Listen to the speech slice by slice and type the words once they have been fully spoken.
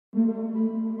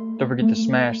Don't forget to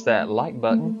smash that like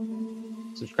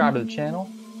button, subscribe to the channel,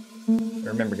 and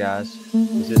remember guys,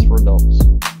 this is for adults.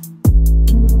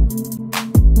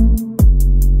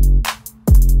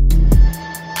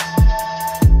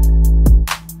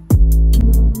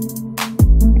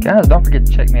 Guys, don't forget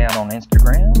to check me out on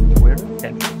Instagram, Twitter,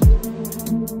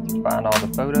 Pinterest to find all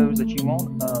the photos that you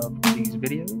want of these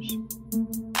videos.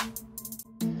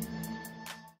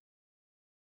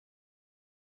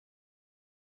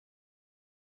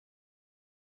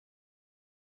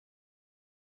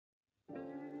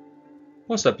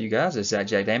 What's up you guys, it's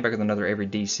ZacJacDan back with another Every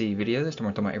DC video. This time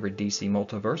we're talking about Every DC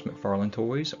Multiverse McFarlane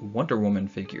Toys Wonder Woman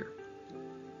figure.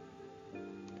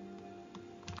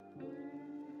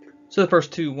 So the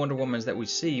first two Wonder Womans that we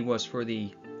see was for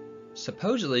the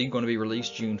supposedly going to be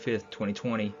released June 5th,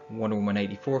 2020 Wonder Woman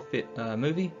 84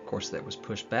 movie. Of course that was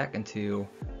pushed back until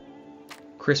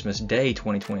Christmas Day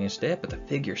 2020 instead, but the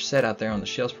figure sat out there on the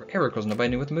shelves forever because nobody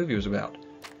knew what the movie was about.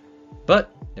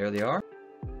 But there they are.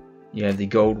 You have the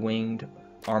gold-winged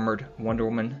armored Wonder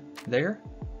Woman there,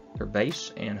 her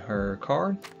base and her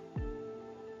card.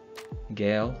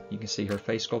 Gal, you can see her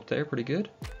face sculpt there, pretty good.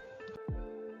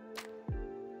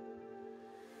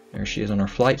 There she is on her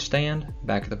flight stand,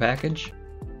 back of the package.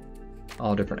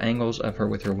 All different angles of her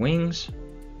with her wings.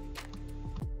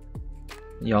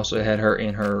 You also had her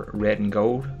in her red and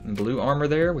gold and blue armor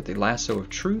there with the lasso of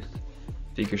truth,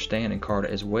 figure stand and card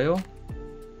as well.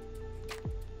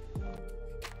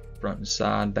 Front and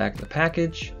side, back of the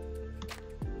package.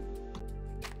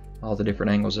 All the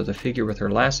different angles of the figure with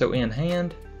her lasso in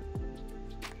hand.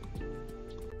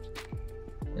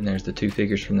 And there's the two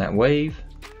figures from that wave,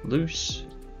 loose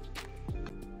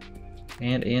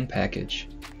and in package.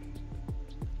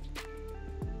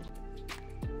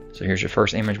 So here's your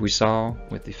first image we saw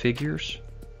with the figures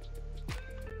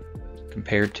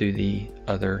compared to the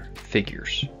other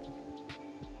figures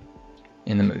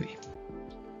in the movie.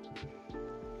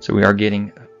 So we are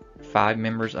getting 5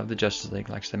 members of the Justice League,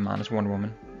 like I said, minus Wonder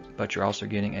Woman, but you're also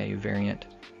getting a variant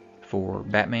for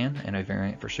Batman and a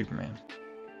variant for Superman.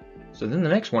 So then the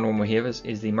next Wonder Woman we have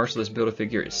is the Merciless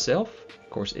Build-A-Figure itself. Of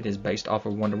course, it is based off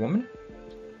of Wonder Woman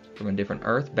from a different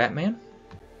Earth, Batman.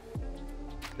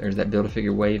 There's that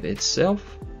Build-A-Figure wave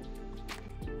itself.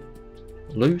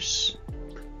 Loose.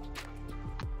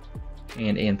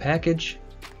 And in package.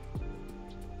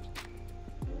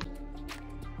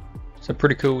 So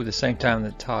pretty cool. At the same time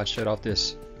that Todd showed off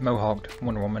this mohawked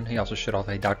Wonder Woman, he also showed off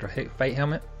a Dr. Fate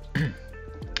helmet.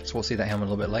 So we'll see that helmet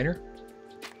a little bit later.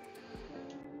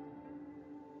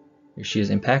 Here she is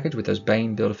in package with those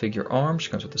Bane Build-A-Figure arms.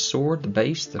 She comes with the sword, the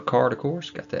base, the card of course.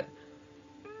 Got that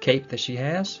cape that she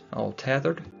has, all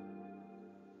tattered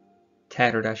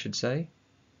I should say.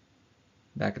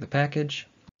 Back of the package.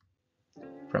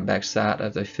 Front back side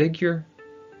of the figure.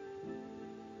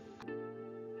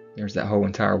 There's that whole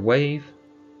entire wave.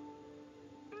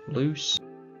 Loose.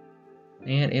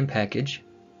 And in package.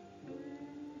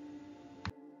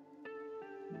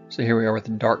 So here we are with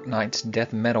the Dark Knight's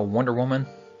Death Metal Wonder Woman.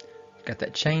 Got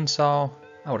that chainsaw.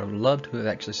 I would have loved to have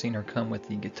actually seen her come with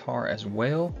the guitar as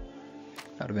well.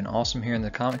 That would have been awesome here in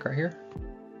the comic right here.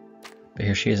 But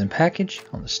here she is in package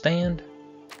on the stand.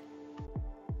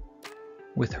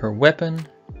 With her weapon.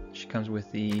 She comes with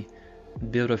the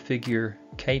Build-A-Figure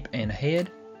cape and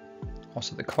head.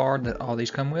 Also the card that all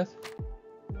these come with.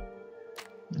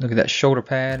 Look at that shoulder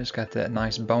pad. It's got that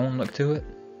nice bone look to it.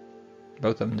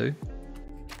 Both of them do.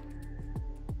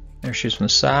 There she is from the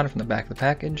side and from the back of the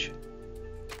package.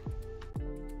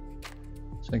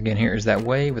 So again, here is that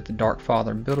wave with the Dark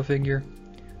Father Build-A-Figure.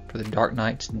 For the Dark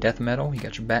Knight's Death Metal, you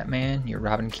got your Batman, your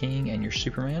Robin King, and your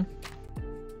Superman.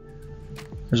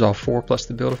 There's all 4 plus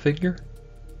the Build-A-Figure.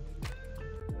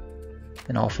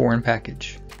 And all 4 in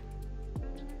package.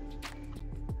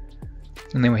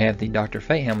 And then we have the Dr.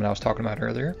 Fate helmet I was talking about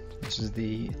earlier. This is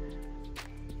the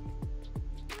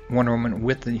Wonder Woman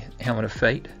with the Helmet of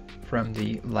Fate from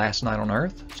the Last Night on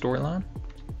Earth storyline.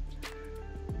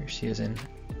 Here she is in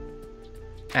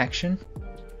action.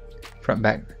 Front,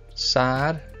 back,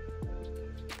 side.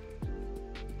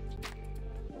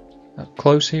 Up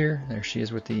close here. There she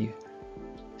is with the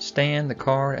stand, the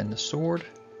card, and the sword.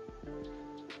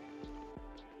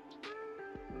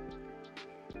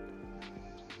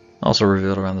 Also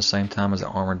revealed around the same time as the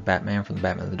armored Batman from the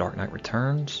Batman of the Dark Knight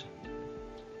Returns.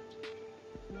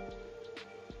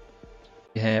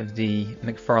 You have the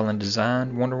McFarlane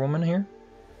designed Wonder Woman here.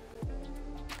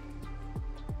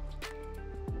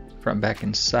 Front, back,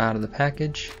 and side of the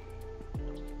package.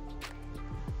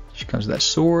 She comes with that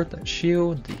sword, that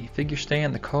shield, the figure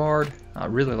stand, the card. I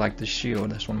really like this shield.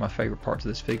 That's one of my favorite parts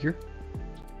of this figure.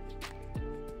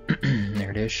 There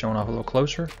it it is, showing off a little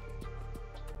closer.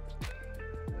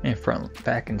 And front,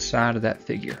 back, and side of that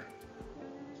figure.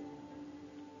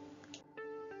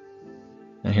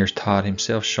 And here's Todd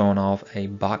himself showing off a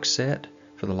box set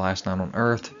for The Last Night on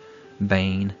Earth,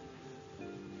 Bane.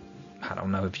 I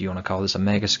don't know if you want to call this a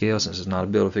mega scale, since it's not a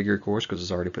Build-A-Figure, of course, because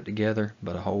it's already put together,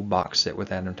 but a whole box set with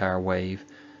that entire wave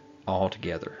all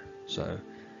together. So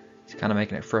it's kind of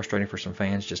making it frustrating for some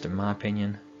fans, just in my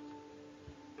opinion,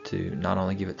 to not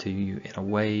only give it to you in a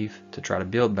wave to try to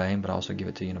build Bane, but also give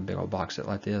it to you in a big old box set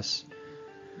like this.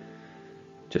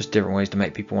 Just different ways to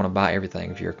make people want to buy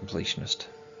everything if you're a completionist.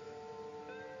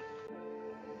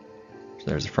 So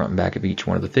there's the front and back of each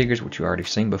one of the figures, which you already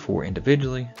seen before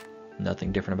individually.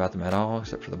 Nothing different about them at all,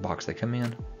 except for the box they come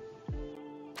in.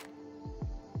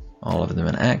 All of them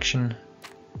in action.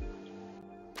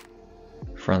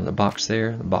 Front of the box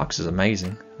there. The box is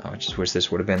amazing. I just wish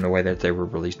this would have been the way that they were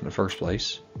released in the first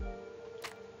place.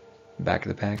 Back of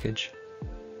the package.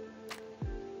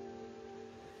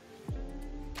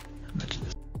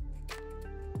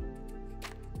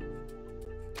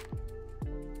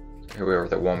 Here we are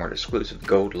with a Walmart exclusive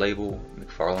gold label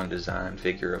McFarlane design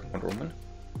figure of Wonder Woman.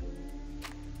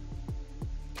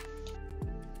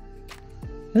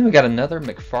 Then we got another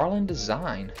McFarlane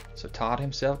design. So Todd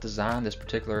himself designed this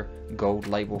particular gold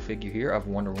label figure here of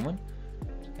Wonder Woman.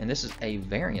 And this is a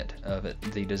variant of it,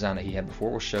 the design that he had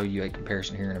before. We'll show you a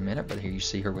comparison here in a minute, but here you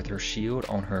see her with her shield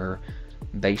on her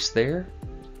base there.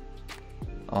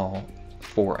 All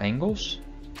 4 angles.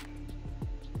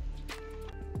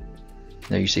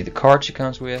 There you see the card she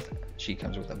comes with. She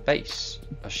comes with a base,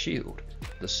 a shield,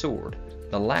 the sword,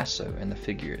 the lasso, and the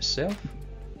figure itself.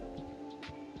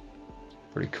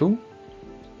 Pretty cool.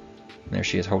 And there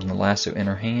she is holding the lasso in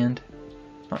her hand.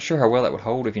 Not sure how well that would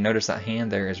hold. If you notice, that hand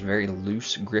there is very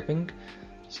loose gripping.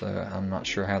 So I'm not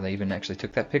sure how they even actually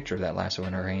took that picture of that lasso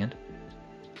in her hand.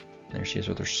 There she is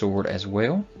with her sword as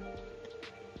well.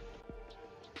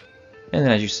 And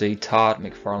then as you see, Todd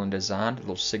McFarlane designed, a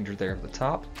little signature there at the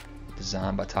top.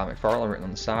 Designed by Todd McFarlane, written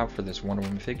on the side for this Wonder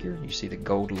Woman figure. You see the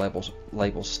gold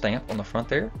label stamp on the front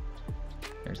there.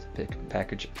 There's the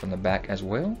package from the back as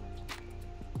well.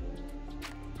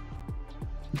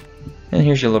 And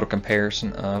here's your little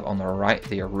comparison of, on the right,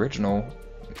 the original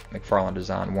McFarlane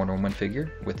designed Wonder Woman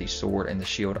figure with the sword and the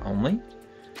shield only. And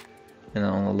then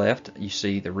on the left, you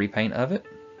see the repaint of it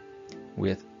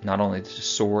with not only the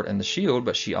sword and the shield,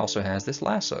 but she also has this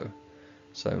lasso.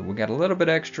 So we got a little bit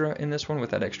extra in this one with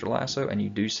that extra lasso, and you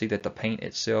do see that the paint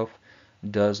itself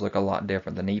does look a lot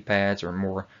different. The knee pads are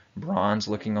more bronze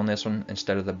looking on this one.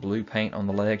 Instead of the blue paint on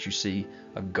the legs, you see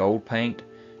a gold paint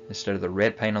instead of the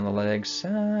red paint on the legs.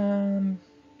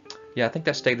 Yeah, I think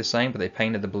that stayed the same, but they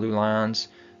painted the blue lines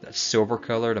that silver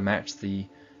color to match the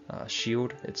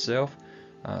shield itself.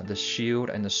 The shield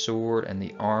and the sword and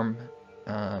the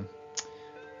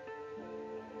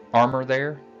armor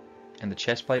there and the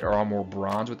chest plate are all more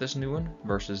bronze with this new one,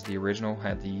 versus the original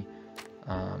had the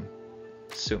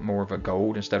more of a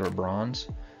gold instead of a bronze.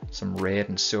 Some red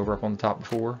and silver up on the top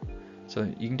before. So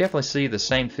you can definitely see the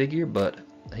same figure, but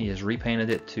he has repainted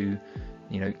it to,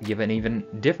 you know, give an even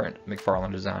different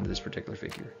McFarlane design to this particular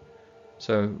figure.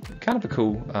 So kind of a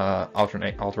cool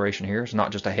alteration here. It's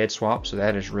not just a head swap, so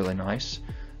that is really nice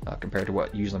compared to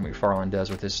what usually McFarlane does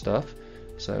with his stuff.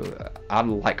 So I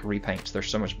like repaints. They're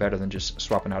so much better than just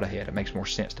swapping out a head. It makes more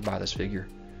sense to buy this figure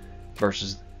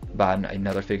versus buying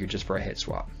another figure just for a head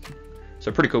swap.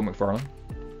 So pretty cool, McFarlane.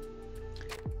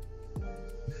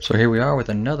 So here we are with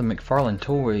another McFarlane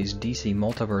Toys DC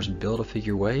Multiverse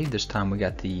Build-A-Figure wave. This time we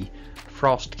got the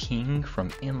Frost King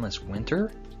from Endless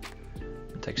Winter.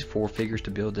 It takes 4 figures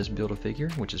to build this Build-A-Figure,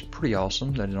 which is pretty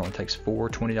awesome that it only takes 4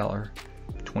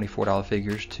 $24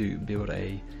 figures to build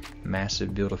a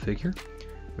massive Build-A-Figure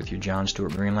with your John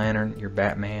Stewart Green Lantern, your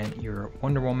Batman, your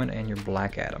Wonder Woman, and your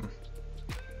Black Adam.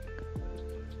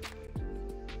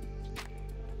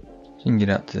 So you can get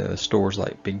out to stores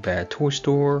like Big Bad Toy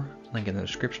Store, link in the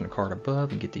description card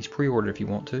above, and get these pre-ordered if you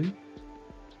want to.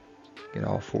 Get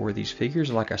all 4 of these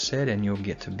figures, like I said, and you'll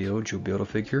get to build your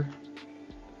Build-A-Figure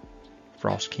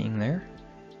Frost King there.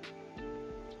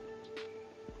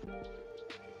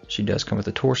 She does come with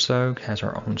a torso, has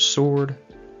her own sword,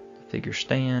 figure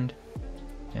stand,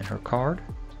 and her card.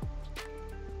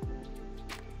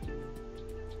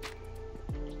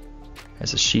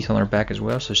 Has a sheath on her back as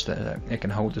well, so that it can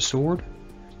hold the sword.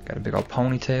 Got a big old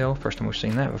ponytail. First time we've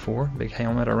seen that before. Big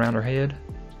helmet around her head.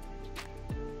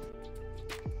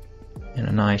 And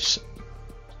a nice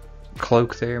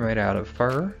cloak there made out of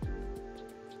fur.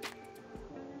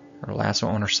 Her lasso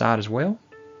on her side as well.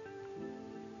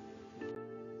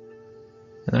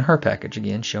 And And then her package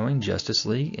again showing Justice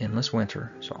League Endless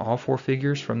Winter. So all 4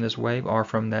 figures from this wave are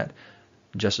from that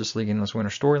Justice League Endless Winter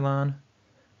storyline.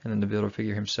 And then the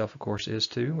Build-A-Figure himself, of course, is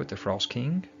too, with the Frost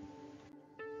King.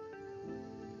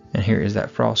 And here is that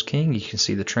Frost King. You can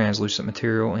see the translucent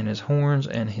material in his horns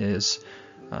and his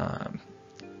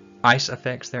ice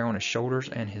effects there on his shoulders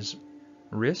and his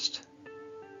wrist.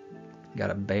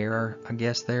 Got a bear, I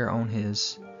guess, there on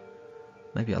his,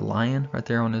 maybe a lion right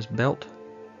there on his belt.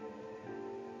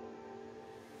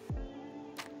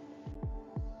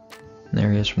 And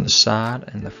there he is from the side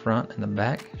and the front and the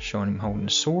back, showing him holding a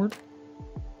sword.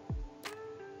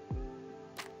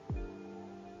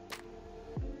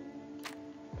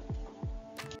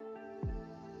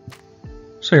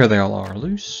 So here they all are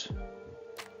loose.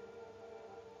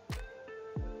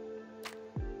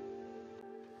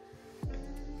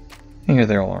 And here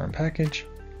they all are in package.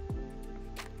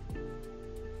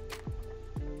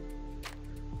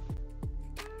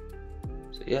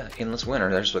 So yeah, Endless Winter.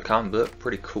 There's the comic book.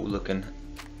 Pretty cool looking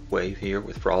wave here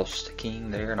with Frost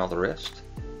King there and all the rest.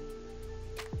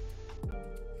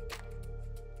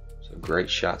 So great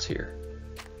shots here.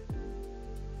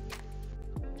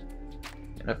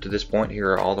 And up to this point, here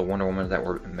are all the Wonder Woman that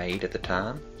were made at the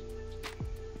time.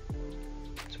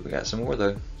 So we got some more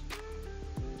though.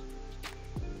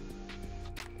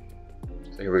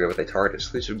 So here we go with a Target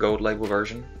exclusive gold label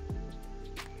version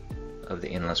of the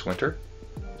Endless Winter.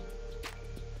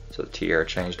 So the tiara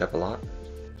changed up a lot.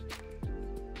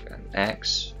 Got an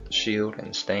axe, the shield, and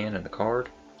the stand and the card.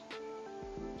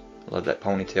 Love that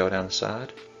ponytail down the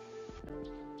side.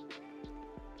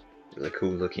 Really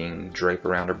cool looking drape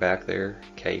around her back there,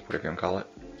 cape, whatever you want to call it.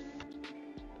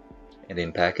 And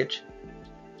in package.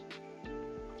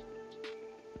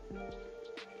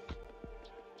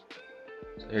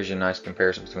 So here's your nice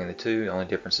comparison between the two. The only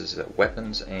difference is the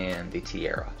weapons and the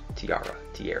tiara, whatever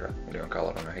you want to call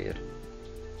it, on her head.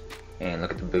 And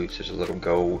look at the boots, there's a little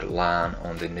gold line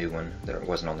on the new one that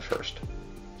wasn't on the first.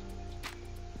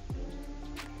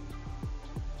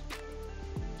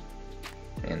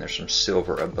 And there's some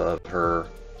silver above her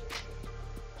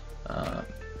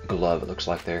glove, it looks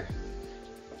like there.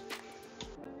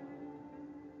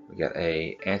 We got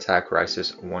a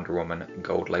Anti-Crisis Wonder Woman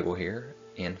gold label here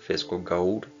in physical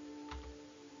gold.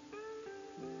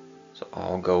 So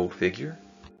all gold figure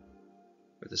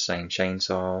with the same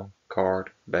chainsaw,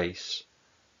 card, base.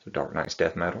 So Dark Knight's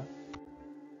death metal.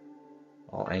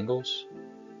 All angles.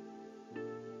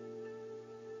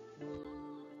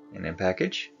 And in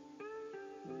package.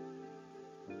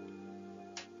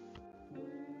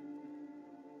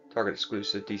 Target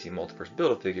exclusive DC Multiverse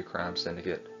Build-A-Figure Crime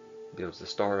Syndicate builds the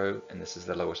Starro, and this is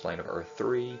the Lois Lane of Earth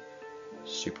 3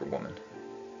 Superwoman.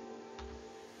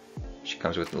 She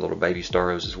comes with the little baby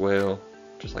Starros as well,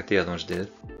 just like the other ones did.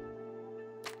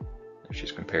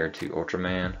 She's compared to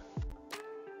Ultraman.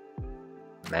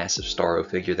 Massive Starro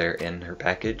figure there in her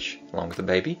package, along with the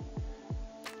baby.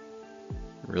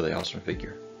 Really awesome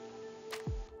figure.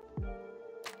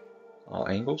 All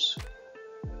angles.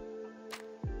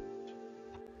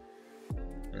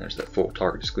 And there's that full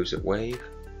Target exclusive wave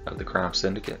of the Crime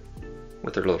Syndicate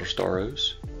with their little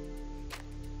Starros.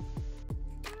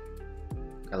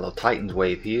 Got a little Titans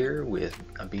wave here with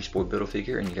a Beast Boy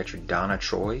Build-A-Figure, and you got your Donna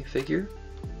Troy figure.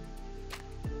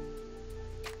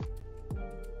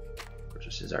 Of course,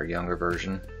 this is our younger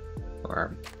version, or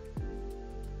our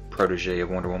protege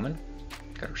of Wonder Woman.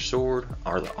 Got her sword,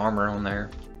 or the armor on there.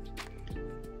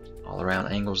 All around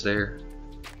angles there.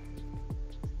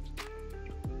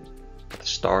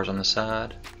 Stars on the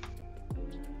side.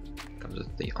 Comes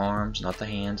with the arms, not the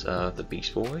hands, of the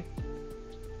Beast Boy.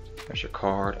 There's her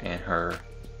card and her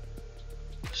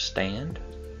stand.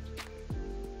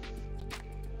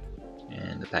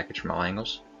 And the package from all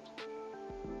angles.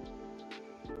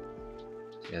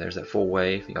 So yeah, there's that full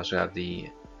wave. You also have the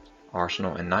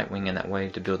Arsenal and Nightwing in that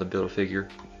wave to build a Build-A-Figure.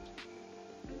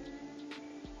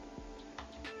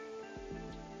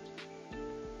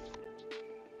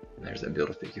 And there's that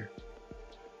Build-A-Figure.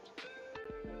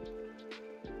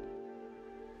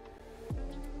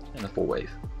 And the full wave.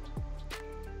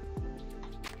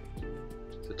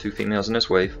 So 2 females in this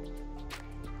wave.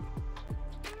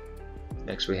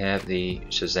 Next we have the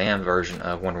Shazam version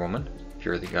of Wonder Woman,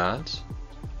 Fury of the Gods.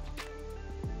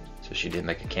 So she did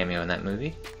make a cameo in that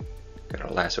movie. Got her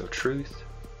lasso of truth,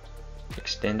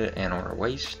 extended and on her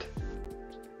waist.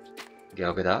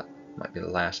 Gal Gadot, might be the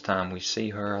last time we see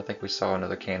her. I think we saw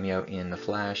another cameo in The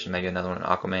Flash and maybe another one in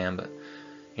Aquaman, but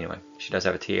anyway, she does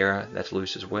have a tiara that's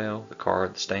loose as well, the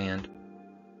card, the stand.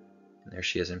 And there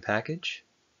she is in package.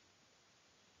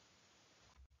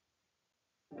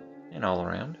 And all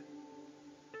around.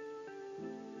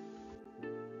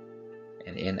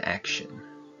 and in action.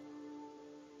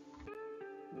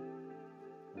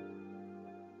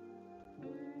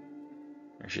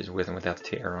 There she is with and without the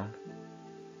tiara on.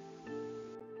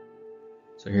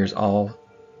 So here's all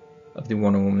of the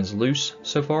Wonder Woman's loose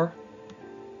so far.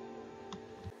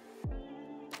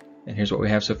 And here's what we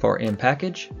have so far in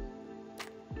package.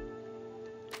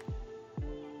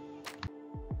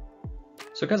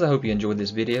 So guys, I hope you enjoyed this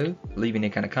video. Leave any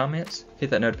kind of comments. Hit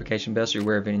that notification bell so you're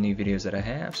aware of any new videos that I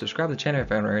have. Subscribe to the channel if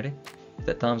you haven't already. Hit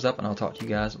that thumbs up and I'll talk to you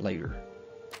guys later.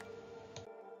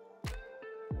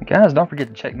 Guys, don't forget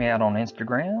to check me out on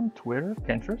Instagram, Twitter,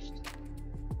 Pinterest.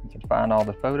 You can find all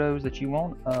the photos that you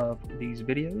want of these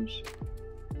videos.